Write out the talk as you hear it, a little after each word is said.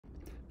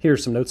Here are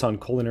some notes on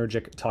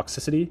cholinergic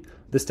toxicity.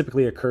 This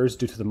typically occurs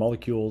due to the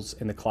molecules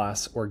in the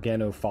class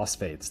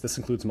organophosphates. This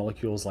includes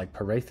molecules like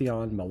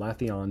parathion,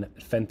 malathion,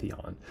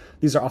 fenthion.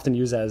 These are often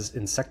used as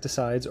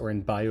insecticides or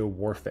in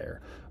biowarfare.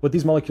 What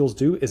these molecules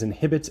do is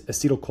inhibit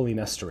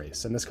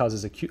acetylcholinesterase, and this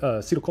causes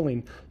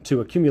acetylcholine to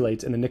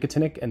accumulate in the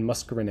nicotinic and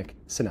muscarinic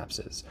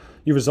synapses.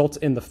 You result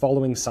in the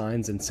following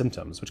signs and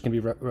symptoms, which can be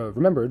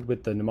remembered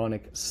with the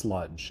mnemonic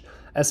sludge.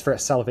 As for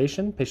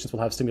salivation, patients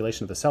will have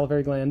stimulation of the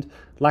salivary gland,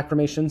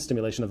 lacrimation,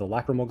 stimulation of the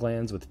lacrimal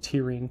glands with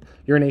tearing,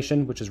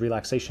 urination, which is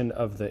relaxation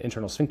of the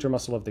internal sphincter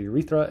muscle of the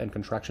urethra and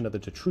contraction of the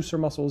detrusor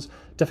muscles,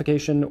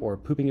 defecation or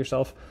pooping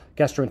yourself,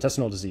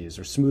 gastrointestinal disease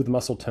or smooth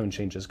muscle tone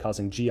changes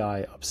causing GI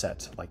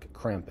upset like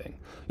cramping.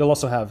 You'll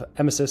also have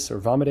emesis or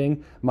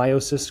vomiting,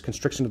 miosis,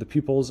 constriction of the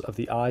pupils of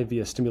the eye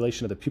via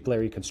stimulation of the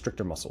pupillary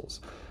constrictor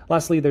muscles.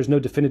 Lastly, there's no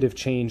definitive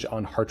change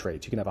on heart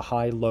rate. You can have a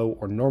high, low,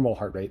 or normal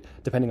heart rate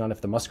depending on if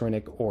the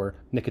muscarinic or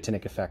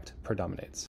nicotinic effect predominates.